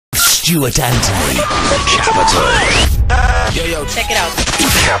Stuart Antony. Capital. Yo, check it out.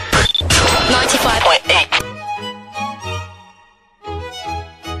 Capital. 95.8.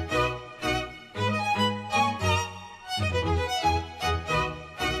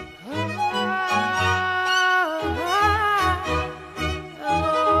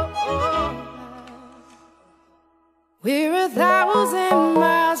 We're 1,000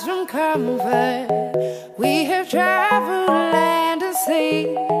 miles from comfort. We have traveled land and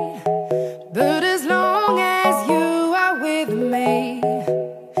sea, but as long as you are with me,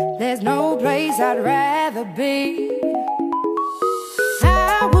 there's no place I'd rather be.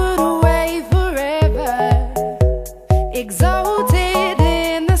 I would away forever, exalted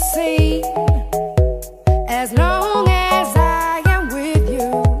in the sea. As long as I am with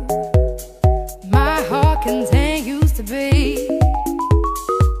you, my heart continues to beat.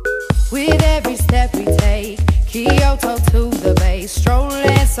 With every step we take, Kyoto to the bay,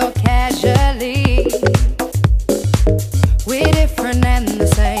 strolling so casually. We're different and the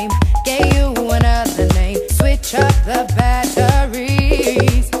same, gave you another name, switch up the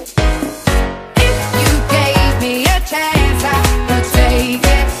batteries. If you gave me a chance, I would take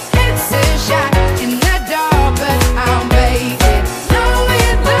it. It's a shot in the dark, but I'll make it.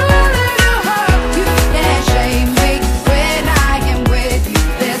 Knowing the little heart, you can't shame me. When I am with you,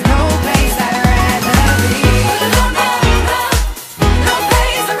 there's no place I'd rather be. No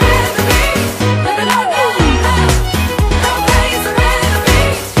place I'd rather be. No place I'd rather be.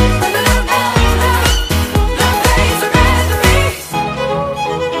 No place I'd rather be.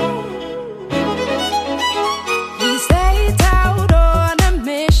 We set out on a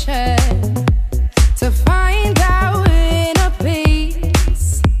mission to find our inner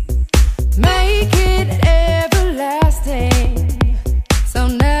peace, make it everlasting, so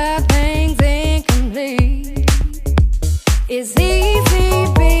nothing's incomplete. It's easy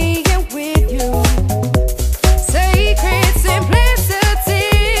being with you, sacred simplicity.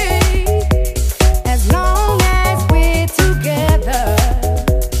 As long as we're together,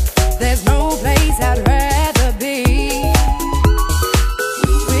 there's no place I'd rather be.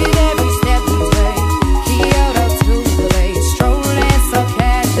 With every step we take, Kyoto to the bay, strolling so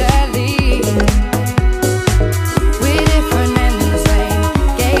casually. We're different and the same,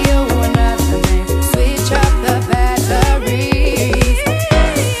 gave you another name, switch up the batteries.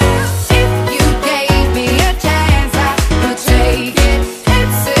 If you gave me a chance, I would take it.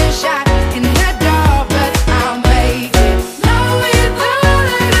 It's a shot in the dark, but I'll make it. Knowing the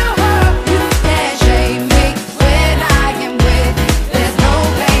little heart, you can't shame me. When I am with you, there's no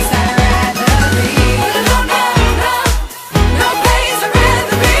place I'd rather be. No place I'd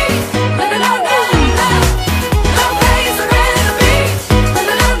rather be. No place I'd rather be.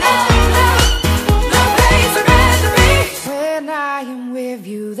 No place I'd rather be. When I am with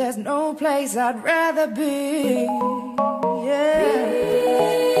you, there's no place I'd rather be.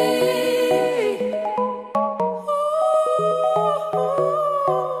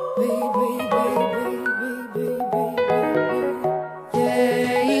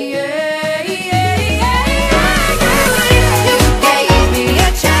 You gave me a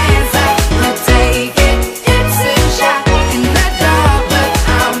chance, I would take it. It's a shot in the dark, but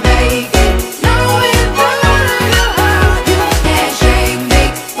I'll make it. Knowing the little heart, you can't shame me.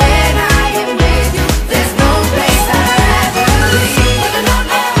 When I am with you, there's no place I'd rather be.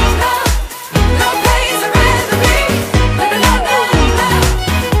 No place I'd rather be.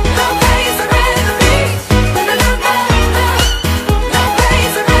 No place I'd rather be. No place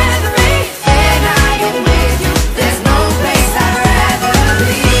I'd rather be. When I am with you, there's no place I'd rather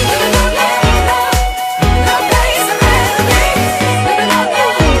be. No place I'd rather be. No place I'd rather be.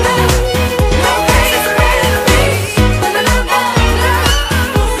 No place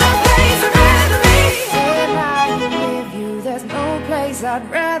I'd rather be. When I am with you, there's no place I'd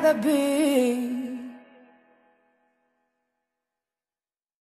rather be.